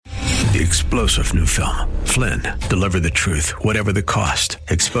The explosive new film, Flynn, deliver the truth, whatever the cost,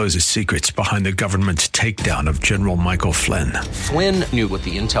 exposes secrets behind the government's takedown of General Michael Flynn. Flynn knew what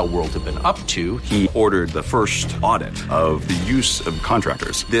the intel world had been up to. He ordered the first audit of the use of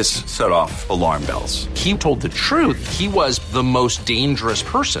contractors. This set off alarm bells. He told the truth. He was the most dangerous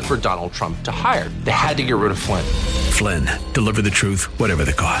person for Donald Trump to hire. They had to get rid of Flynn. Flynn, deliver the truth, whatever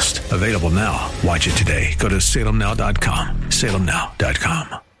the cost. Available now. Watch it today. Go to salemnow.com.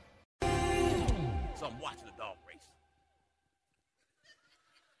 salemnow.com.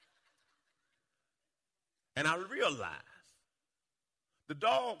 And I realized the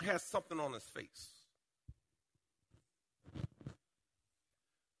dog has something on his face.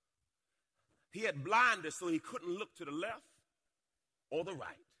 He had blinders so he couldn't look to the left or the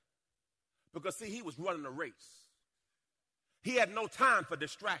right. Because, see, he was running a race. He had no time for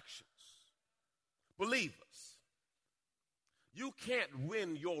distractions. Believers, you can't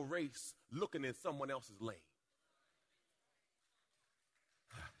win your race looking in someone else's lane.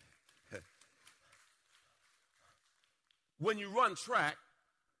 When you run track,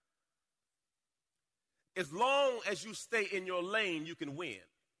 as long as you stay in your lane, you can win.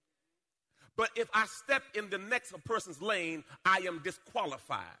 But if I step in the next person's lane, I am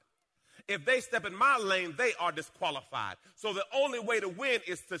disqualified. If they step in my lane, they are disqualified. So the only way to win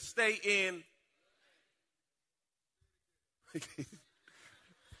is to stay in.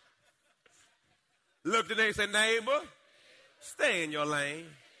 Look to the neighbor and say, neighbor, stay in your lane.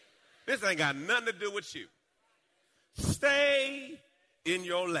 This ain't got nothing to do with you. Stay in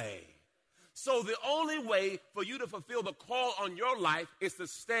your lane. So the only way for you to fulfill the call on your life is to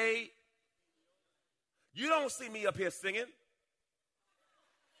stay. You don't see me up here singing.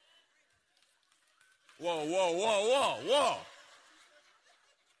 Whoa, whoa, whoa, whoa, whoa.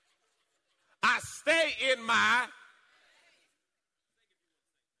 I stay in my.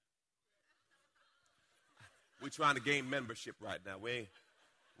 We're trying to gain membership right now. We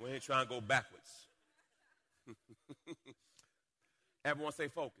ain't trying to go backwards. Everyone say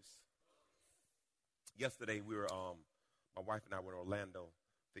focus. Yesterday we were, my wife and I were in Orlando.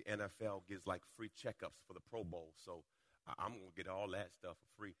 The NFL gives like free checkups for the Pro Bowl, so I'm gonna get all that stuff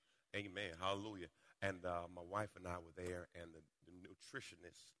for free. Amen, hallelujah. And my wife and I were there, and the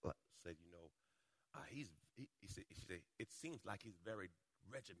nutritionist said, you know, he said, it seems like he's very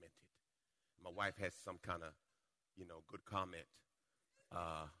regimented. My wife has some kind of, you know, good comment.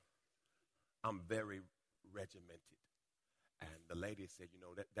 I'm very regimented. And the lady said, you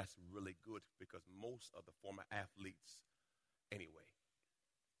know, that's really good because most of the former athletes, anyway.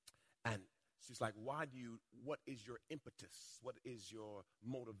 And she's like, what is your impetus? What is your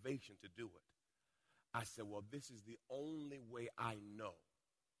motivation to do it? I said, well, this is the only way I know.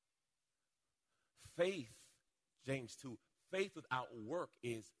 Faith, James 2, faith without work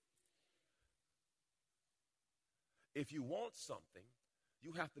is, if you want something,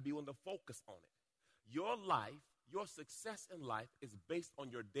 you have to be willing to focus on it. Your life, your success in life is based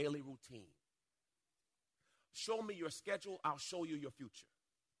on your daily routine. Show me your schedule, I'll show you your future.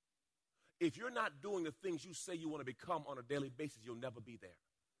 If you're not doing the things you say you want to become on a daily basis, you'll never be there.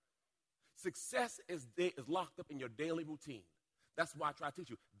 Success is locked up in your daily routine. That's why I try to teach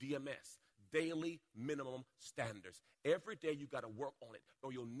you DMS, daily minimum standards. Every day you got to work on it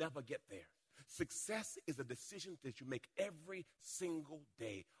or you'll never get there. Success is a decision that you make every single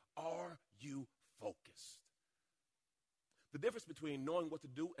day. Are you focused? The difference between knowing what to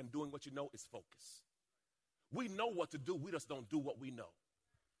do and doing what you know is focus. We know what to do, we just don't do what we know.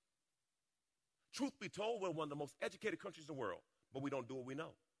 Truth be told, we're one of the most educated countries in the world, but we don't do what we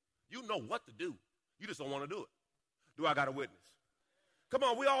know. You know what to do, you just don't want to do it. Do I got a witness? Come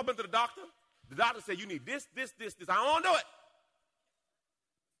on, we all been to the doctor. The doctor said you need this. I don't do it.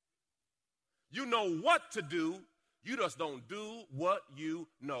 You know what to do, you just don't do what you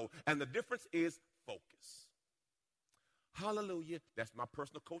know. And the difference is focus. Hallelujah. That's my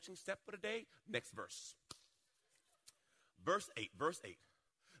personal coaching step for today. Next verse. Verse 8.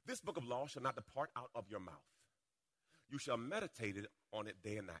 This book of law shall not depart out of your mouth. You shall meditate on it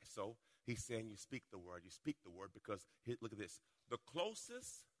day and night. So he's saying you speak the word because, look at this. The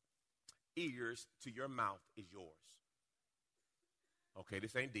closest ears to your mouth is yours. Okay,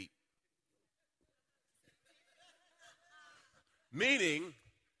 this ain't deep. Meaning,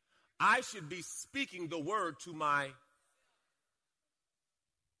 I should be speaking the word to my.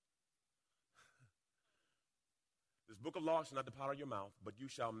 This book of law shall not depart out of your mouth, but you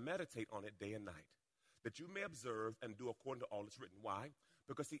shall meditate on it day and night, that you may observe and do according to all that's written. Why?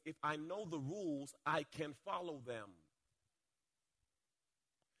 Because, see, if I know the rules, I can follow them.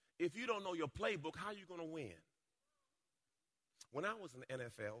 If you don't know your playbook, how are you going to win? When I was in the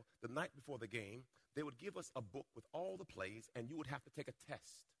NFL, the night before the game, they would give us a book with all the plays, and you would have to take a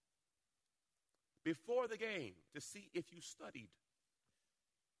test before the game to see if you studied.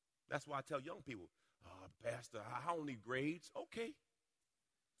 That's why I tell young people, Pastor, I don't need grades. Okay.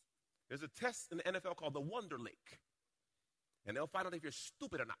 There's a test in the NFL called the Wonder Lick, and they'll find out if you're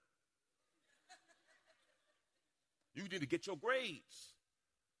stupid or not. You need to get your grades.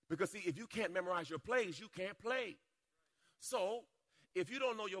 Because, see, if you can't memorize your plays, you can't play. So, if you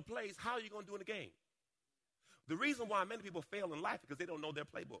don't know your plays, how are you going to do in the game? The reason why many people fail in life is because they don't know their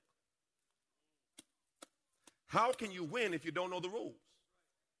playbook. How can you win if you don't know the rules?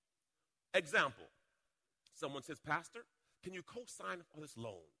 Example, someone says, Pastor, can you co-sign for this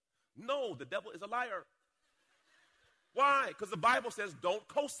loan? No, the devil is a liar. Why? Because the Bible says don't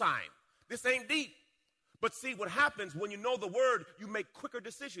co-sign. This ain't deep. But see, what happens when you know the word, you make quicker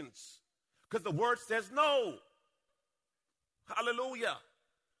decisions. Because the word says no. Hallelujah.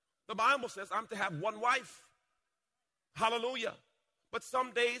 The Bible says I'm to have one wife. Hallelujah. But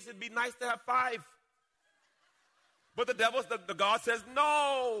some days it'd be nice to have 5. But the God says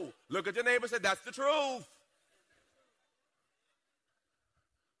no. Look at your neighbor and say, that's the truth.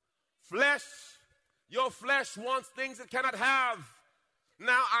 Flesh, your flesh wants things it cannot have.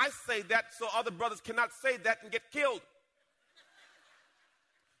 Now I say that so other brothers cannot say that and get killed.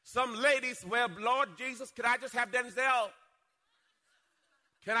 Some ladies, well, Lord Jesus, can I just have Denzel?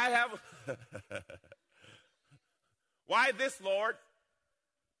 Can I have... Why this, Lord?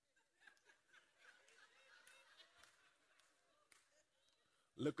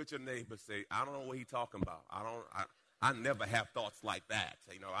 Look at your neighbor, say, I don't know what he's talking about. I never have thoughts like that.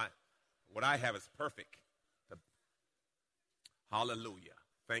 You know, what I have is perfect. Hallelujah.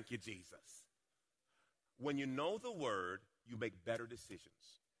 Thank you, Jesus. When you know the word, you make better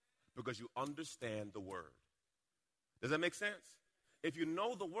decisions because you understand the word. Does that make sense? If you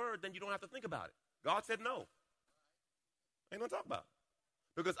know the word, then you don't have to think about it. God said no. Ain't going to talk about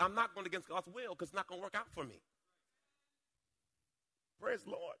it. Because I'm not going against God's will because it's not going to work out for me. Praise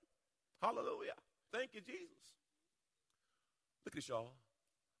the Lord. Hallelujah. Thank you, Jesus. Look at this, y'all.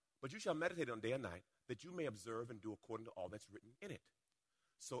 But you shall meditate on day and night, that you may observe and do according to all that's written in it.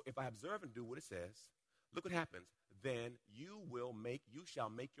 So if I observe and do what it says, look what happens. Then you shall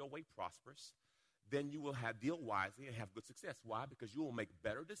make your way prosperous. Then you will deal wisely and have good success. Why? Because you will make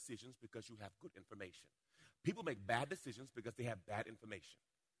better decisions because you have good information. People make bad decisions because they have bad information.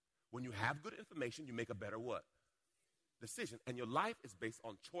 When you have good information, you make a better what? Decision. And your life is based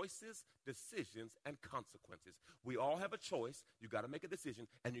on choices, decisions, and consequences. We all have a choice. You got to make a decision,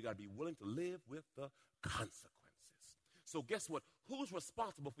 and you got to be willing to live with the consequences. So guess what? Who's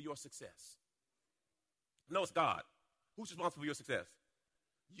responsible for your success? No, it's God. Who's responsible for your success?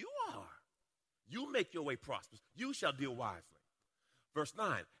 You are. You make your way prosperous. You shall deal wisely. Verse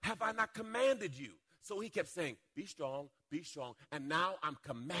 9, have I not commanded you? So he kept saying, be strong, and now I'm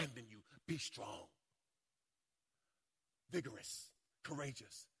commanding you, be strong. Vigorous,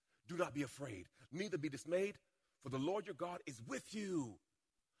 courageous. Do not be afraid, neither be dismayed, for the Lord your God is with you.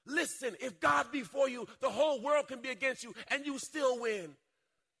 Listen, if God be for you, the whole world can be against you, and you still win.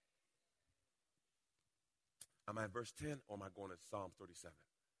 Am I in verse 10, or am I going to Psalm 37?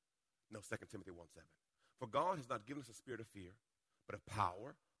 No, 2 Timothy 1:7. For God has not given us a spirit of fear, but of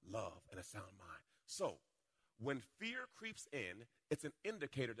power, love, and a sound mind. So, when fear creeps in, it's an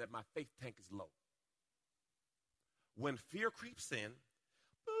indicator that my faith tank is low. When fear creeps in,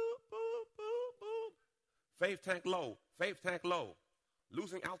 boop, boop, boop, boop. Faith tank low, faith tank low.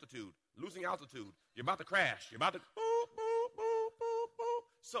 Losing altitude. You're about to crash. You're about to boop, boop, boop, boop, boop.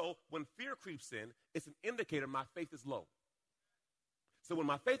 So when fear creeps in, it's an indicator my faith is low. So when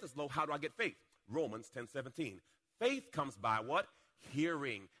my faith is low, how do I get faith? Romans 10:17. Faith comes by what?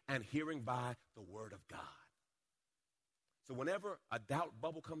 Hearing, and hearing by the word of God. So whenever a doubt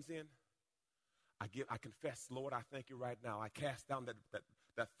bubble comes in, I confess, Lord, I thank you right now. I cast down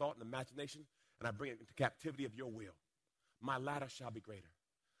that thought and imagination, and I bring it into captivity of your will. My latter shall be greater.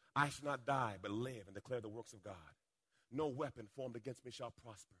 I shall not die, but live and declare the works of God. No weapon formed against me shall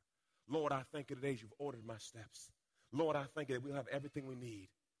prosper. Lord, I thank you today you've ordered my steps. Lord, I thank you that we'll have everything we need.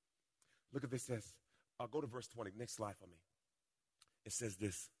 Look at this. It says, go to verse 20. Next slide for me. It says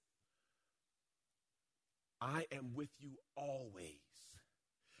this. I am with you always,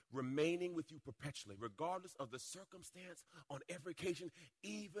 remaining with you perpetually, regardless of the circumstance, on every occasion,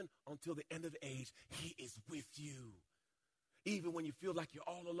 even until the end of the age. He is with you. Even when you feel like you're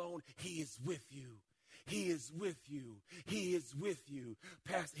all alone, he is with you. He is with you. He is with you.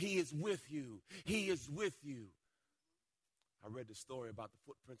 Pastor, he is with you. He is with you. I read the story about the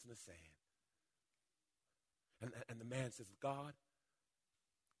footprints in the sand. And the man says, God,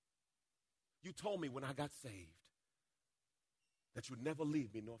 you told me when I got saved that you'd never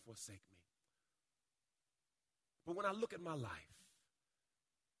leave me nor forsake me. But when I look at my life,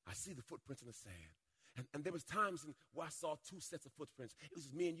 I see the footprints in the sand. And there was times where I saw two sets of footprints. It was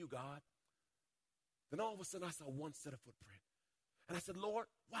just me and you, God. Then all of a sudden I saw one set of footprint. And I said, Lord,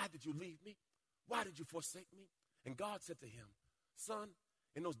 why did you leave me? Why did you forsake me? And God said to him, son,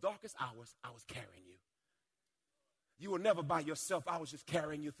 in those darkest hours, I was carrying you. You were never by yourself. I was just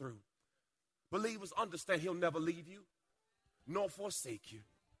carrying you through. Believers, understand he'll never leave you nor forsake you.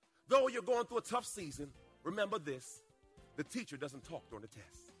 Though you're going through a tough season, remember this, the teacher doesn't talk during the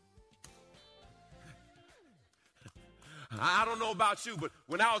test. I don't know about you, but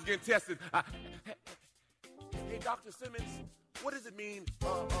when I was getting tested, hey, Dr. Simmons, what does it mean?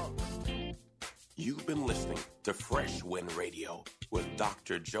 You've been listening to Fresh Wind Radio with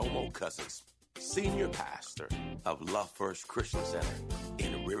Dr. Jomo Cousins, Senior Pastor of Love First Christian Center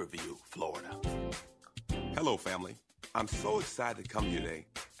in Riverview, Florida. Hello, family. I'm so excited to come here today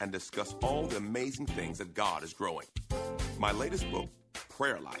and discuss all the amazing things that God is growing. My latest book,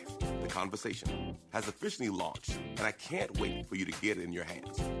 Prayer Life, The Conversation, has officially launched, and I can't wait for you to get it in your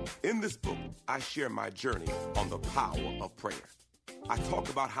hands. In this book, I share my journey on the power of prayer. I talk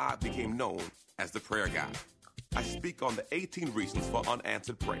about how I became known as the prayer guy. I speak on the 18 reasons for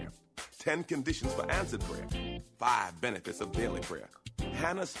unanswered prayer, 10 conditions for answered prayer, 5 benefits of daily prayer,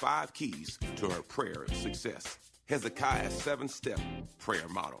 Hannah's 5 keys to her prayer success, Hezekiah's 7-step prayer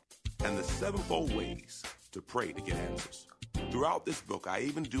model, and the 7-fold ways to pray to get answers. Throughout this book, I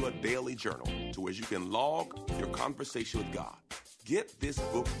even do a daily journal to where you can log your conversation with God. Get this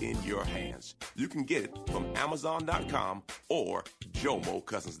book in your hands. You can get it from Amazon.com or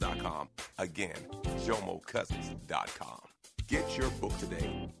JomoCousins.com. Again, JomoCousins.com. Get your book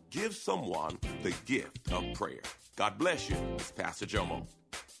today. Give someone the gift of prayer. God bless you. It's Pastor Jomo.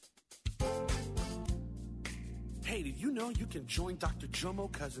 Hey, did you know you can join Dr.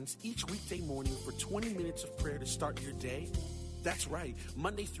 Jomo Cousins each weekday morning for 20 minutes of prayer to start your day? That's right.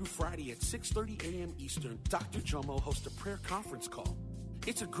 Monday through Friday at 6:30 a.m. Eastern, Dr. Jomo hosts a prayer conference call.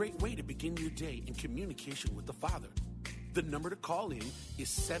 It's a great way to begin your day in communication with the Father. The number to call in is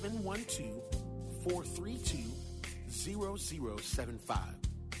 712-432-0075.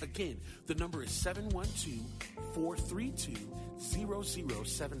 Again, the number is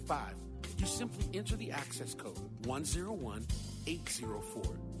 712-432-0075. You simply enter the access code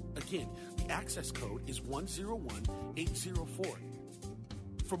 101804. Again, the access code is 101804.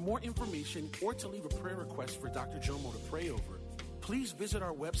 For more information or to leave a prayer request for Dr. Jomo to pray over, please visit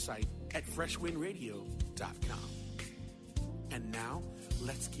our website at freshwindradio.com. And now,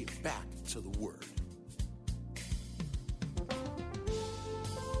 let's get back to the Word.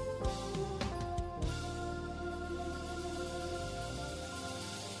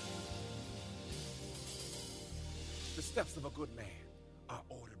 The steps of a good man are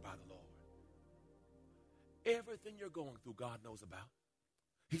ordered by the Lord. Everything you're going through, God knows about.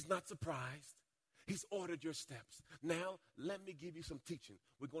 He's not surprised. He's ordered your steps. Now, let me give you some teaching.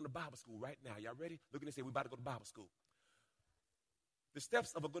 We're going to Bible school right now. Y'all ready? Look at this. We're about to go to Bible school. The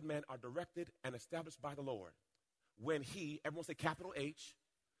steps of a good man are directed and established by the Lord. When he, everyone say capital H,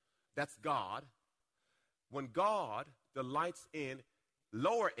 that's God. When God delights in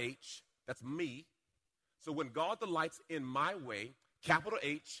lower h, that's me. So when God delights in my way, capital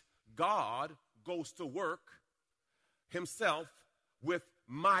H, God goes to work himself with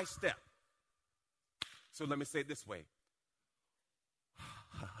my step. So let me say it this way.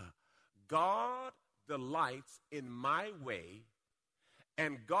 God delights in my way,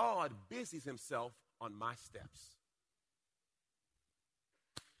 and God busies himself on my steps.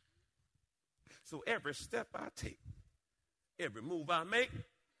 So every step I take, every move I make,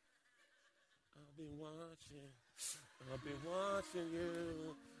 I'll be watching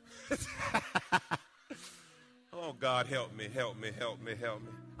you. Oh, God, help me.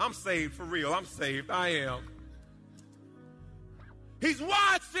 I'm saved for real. I'm saved. I am. He's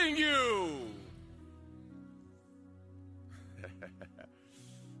watching you.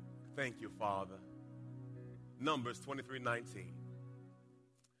 Thank you, Father. Numbers 23:19.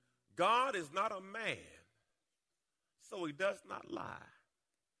 God is not a man, so he does not lie.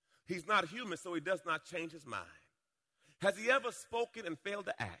 He's not human, so he does not change his mind. Has he ever spoken and failed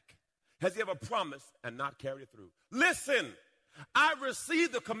to act? Has he ever promised and not carried it through? Listen, I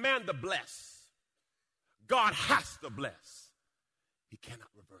received the command to bless. God has to bless. He cannot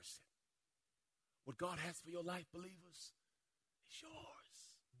reverse it. What God has for your life, believers, is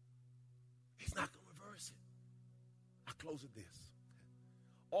yours. He's not going to reverse it. I close with this.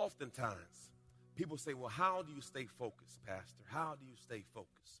 Oftentimes, People say, well, how do you stay focused, Pastor? How do you stay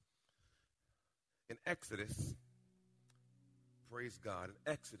focused? In Exodus, praise God, in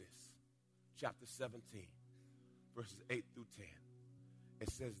Exodus chapter 17, verses 8 through 10, it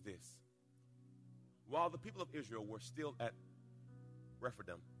says this. While the people of Israel were still at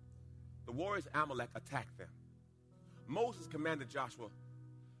Rephidim, the warriors of Amalek attacked them. Moses commanded Joshua,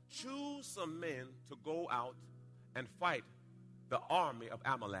 choose some men to go out and fight the army of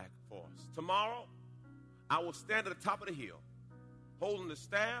Amalek for us. Tomorrow, I will stand at the top of the hill, holding the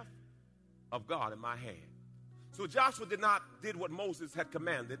staff of God in my hand. So Joshua did what Moses had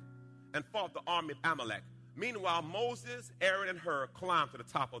commanded and fought the army of Amalek. Meanwhile, Moses, Aaron, and Hur climbed to the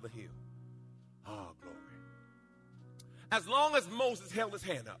top of the hill. Oh, glory. As long as Moses held his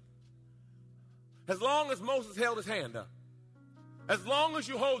hand up, as long as Moses held his hand up, as long as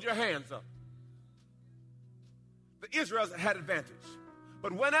you hold your hands up, the Israelites had advantage.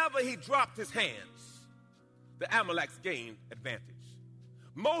 But whenever he dropped his hands, the Amalekites gained advantage.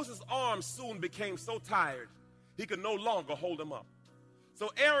 Moses' arms soon became so tired, he could no longer hold them up.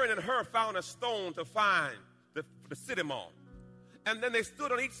 So Aaron and Hur found a stone to sit him on. And then they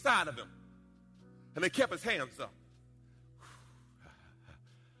stood on each side of him, and they kept his hands up.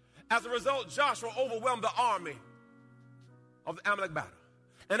 As a result, Joshua overwhelmed the army of the Amalek battle.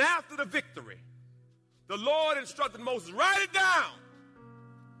 And after the victory, the Lord instructed Moses, write it down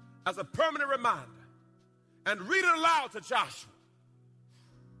as a permanent reminder and read it aloud to Joshua.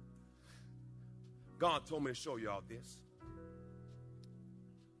 God told me to show y'all this.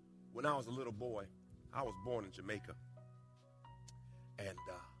 When I was a little boy, I was born in Jamaica. And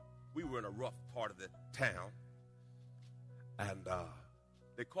we were in a rough part of the town. And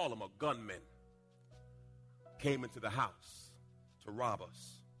they call him a gunman. Came into the house to rob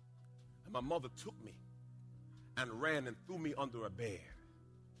us. And my mother took me and ran and threw me under a bed.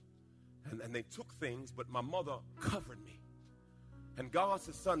 And they took things, but my mother covered me. And God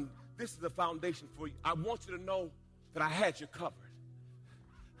said, son, this is the foundation for you. I want you to know that I had you covered.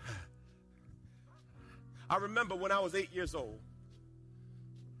 I remember when I was 8 years old,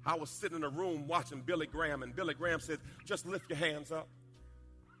 I was sitting in a room watching Billy Graham, and Billy Graham said, just lift your hands up.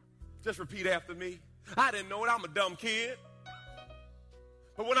 Just repeat after me. I didn't know it. I'm a dumb kid.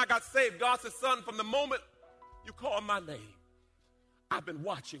 But when I got saved, God said, son, from the moment you called my name, I've been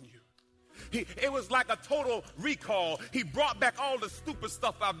watching you. It was like a total recall. He brought back all the stupid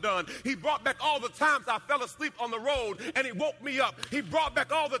stuff I've done. He brought back all the times I fell asleep on the road and he woke me up. He brought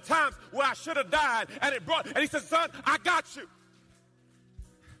back all the times where I should have died, and he said, son, I got you.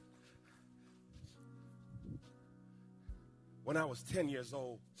 When I was 10 years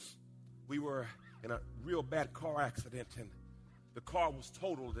old, we were in a real bad car accident, and the car was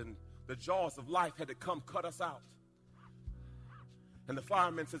totaled, and the jaws of life had to come cut us out. And the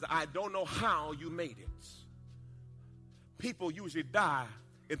fireman says, I don't know how you made it. People usually die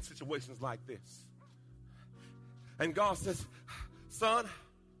in situations like this. And God says, son,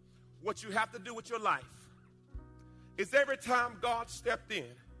 what you have to do with your life is every time God stepped in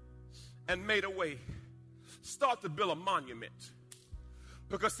and made a way, start to build a monument.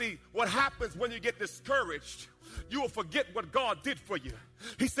 Because see, what happens when you get discouraged, you will forget what God did for you.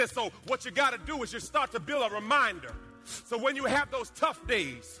 He says, so what you got to do is you start to build a reminder. So when you have those tough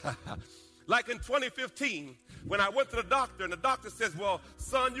days, like in 2015, when I went to the doctor and the doctor says, well,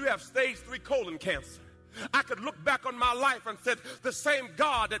 son, you have stage 3 colon cancer. I could look back on my life and said, the same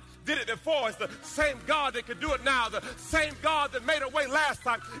God that did it before is the same God that can do it now. The same God that made a way last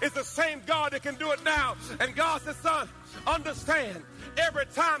time is the same God that can do it now. And God said, son, understand, every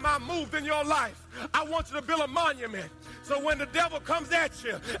time I moved in your life, I want you to build a monument. So when the devil comes at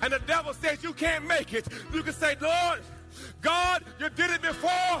you and the devil says you can't make it, you can say, Lord, God, you did it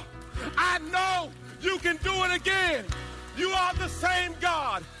before. I know you can do it again. You are the same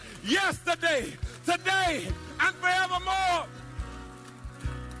God yesterday, today, and forevermore.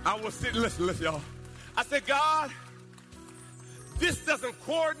 I was sitting, listen, y'all. I said, God, this doesn't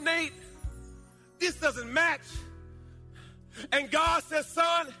coordinate. This doesn't match. And God says,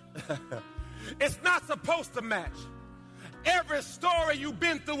 son, it's not supposed to match. Every story you've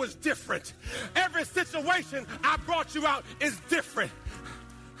been through is different. Every situation I brought you out is different.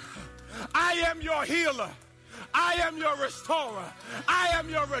 I am your healer. I am your restorer. I am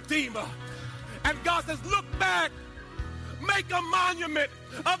your redeemer. And God says, look back. Make a monument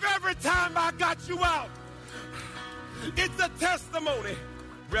of every time I got you out. It's a testimony.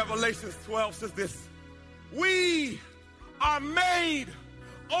 Revelation 12 says this. We are made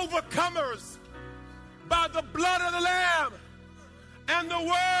overcomers by the blood of the Lamb and the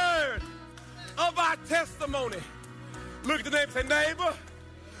word of our testimony. Look at the neighbor and say, neighbor,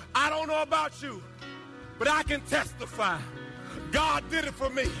 I don't know about you, But I can testify, God did it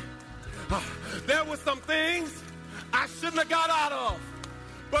for me. There were some things I shouldn't have got out of,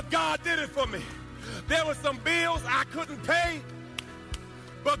 but God did it for me. There were some bills I couldn't pay,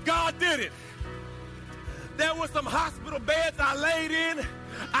 but God did it. There were some hospital beds I laid in.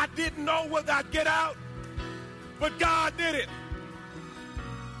 I didn't know whether I'd get out, but God did it.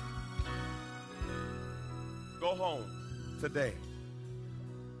 Go home today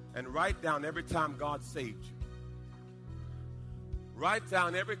and write down every time God saved you. Write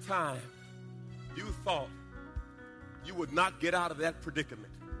down every time you thought you would not get out of that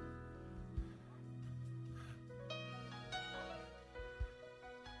predicament.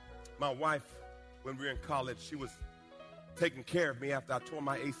 My wife, when we were in college, she was taking care of me after I tore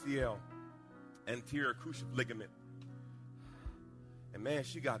my ACL, anterior cruciate ligament. And man,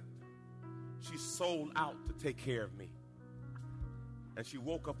 she sold out to take care of me. And she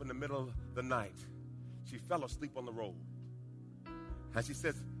woke up in the middle of the night. She fell asleep on the road. And she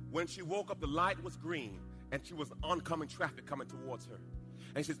says, when she woke up, the light was green, and she was oncoming traffic coming towards her.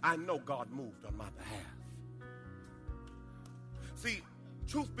 And she says, I know God moved on my behalf. See,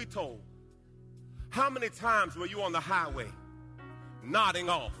 truth be told, how many times were you on the highway nodding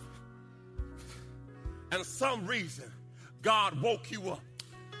off, and some reason God woke you up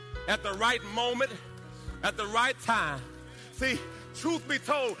at the right moment, at the right time? See, truth be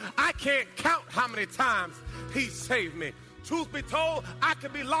told, I can't count how many times he saved me. Truth be told, I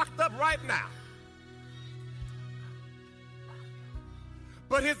could be locked up right now.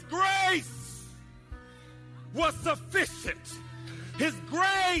 But his grace was sufficient. His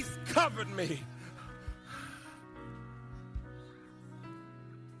grace covered me.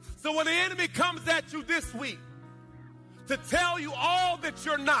 So when the enemy comes at you this week to tell you all that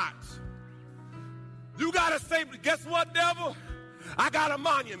you're not, you got to say, guess what, devil? I got a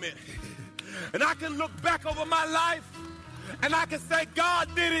monument. And I can look back over my life and I can say, God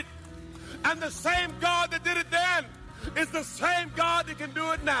did it. And the same God that did it then is the same God that can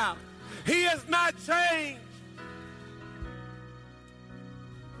do it now. He has not changed.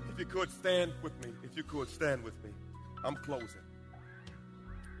 If you could stand with me. If you could stand with me. I'm closing.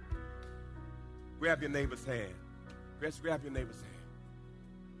 Grab your neighbor's hand. Just grab your neighbor's hand.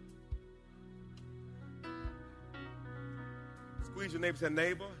 Squeeze your neighbor's hand.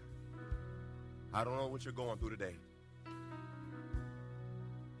 Neighbor, I don't know what you're going through today,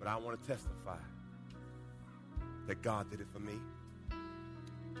 but I want to testify that God did it for me.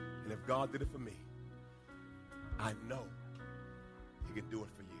 And if God did it for me, I know he can do it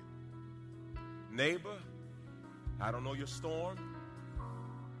for you. Neighbor, I don't know your storm.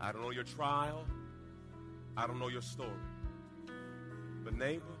 I don't know your trial. I don't know your story. But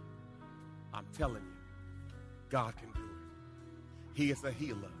neighbor, I'm telling you, God can do it. He is a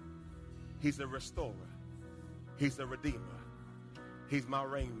healer. He's a restorer. He's a redeemer. He's my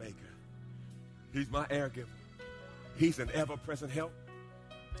rainmaker. He's my air giver. He's an ever-present help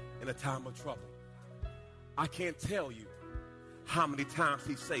in a time of trouble. I can't tell you how many times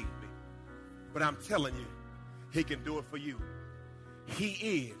he saved me, but I'm telling you, he can do it for you.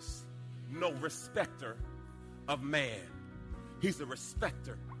 He is no respecter of man. He's a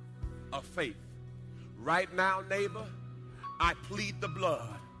respecter of faith. Right now, neighbor, I plead the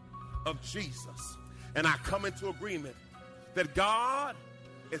blood of Jesus, and I come into agreement that God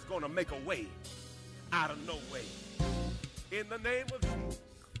is going to make a way out of no way. In the name of Jesus,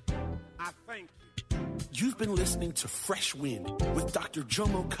 I thank you. You've been listening to Fresh Wind with Dr.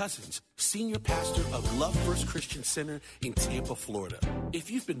 Jomo Cousins, Senior Pastor of Love First Christian Center in Tampa, Florida. If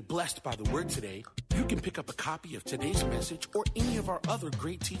you've been blessed by the word today, you can pick up a copy of today's message or any of our other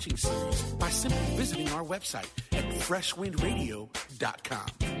great teaching series by simply visiting our website at freshwindradio.com.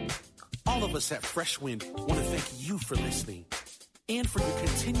 All of us at Fresh Wind want to thank you for listening and for your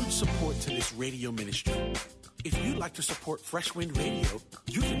continued support to this radio ministry. If you'd like to support Fresh Wind Radio,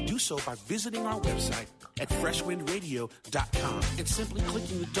 you can do so by visiting our website at freshwindradio.com and simply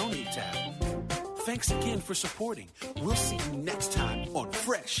clicking the Donate tab. Thanks again for supporting. We'll see you next time on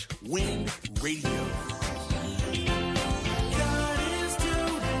Fresh Wind Radio. God is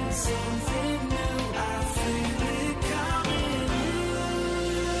doing something new. I feel it coming.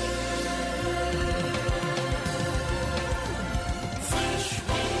 Fresh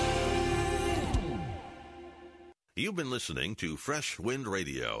Wind. You've been listening to Fresh Wind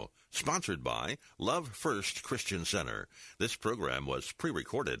Radio, sponsored by Love First Christian Center. This program was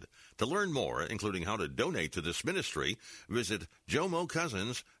pre-recorded. To learn more, including how to donate to this ministry, visit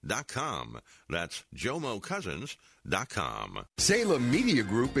JomoCousins.com. That's JomoCousins.com. Salem Media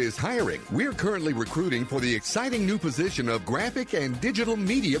Group is hiring. We're currently recruiting for the exciting new position of Graphic and Digital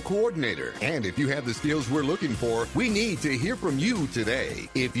Media Coordinator. And if you have the skills we're looking for, we need to hear from you today.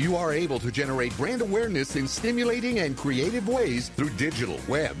 If you are able to generate brand awareness in stimulating and creative ways through digital,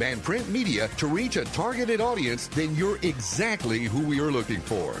 web, and print media to reach a targeted audience, then you're exactly who we are looking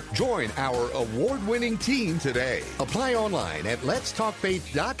for. Join our award-winning team today. Apply online at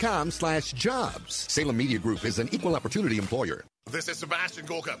letstalkfaith.com/jobs. Salem Media Group is an equal opportunity employer. This is Sebastian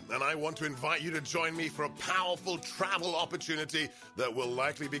Gorka, and I want to invite you to join me for a powerful travel opportunity that will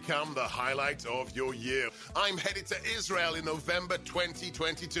likely become the highlight of your year. I'm headed to Israel in November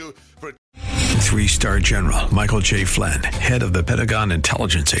 2022 for a 3-star General Michael J. Flynn, head of the Pentagon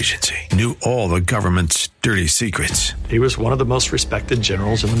Intelligence Agency, knew all the government's dirty secrets. He was one of the most respected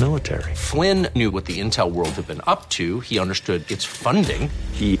generals in the military. Flynn knew what the intel world had been up to. He understood its funding.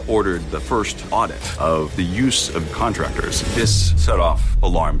 He ordered the first audit of the use of contractors. This set off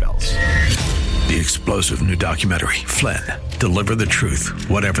alarm bells. The explosive new documentary, Flynn, Deliver the Truth,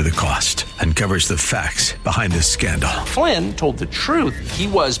 Whatever the Cost, uncovers the facts behind this scandal. Flynn told the truth. He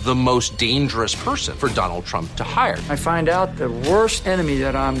was the most dangerous person for Donald Trump to hire. I find out the worst enemy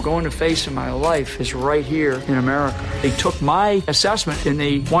that I'm going to face in my life is right here in America. They took my assessment and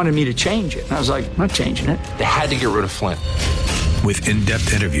they wanted me to change it. And I was like, I'm not changing it. They had to get rid of Flynn. With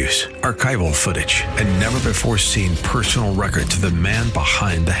in-depth interviews, archival footage, and never-before-seen personal records of the man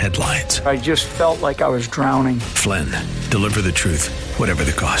behind the headlines. I just felt like I was drowning. Flynn, Deliver the Truth, Whatever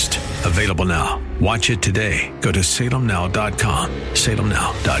the Cost. Available now. Watch it today. Go to salemnow.com.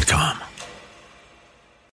 salemnow.com.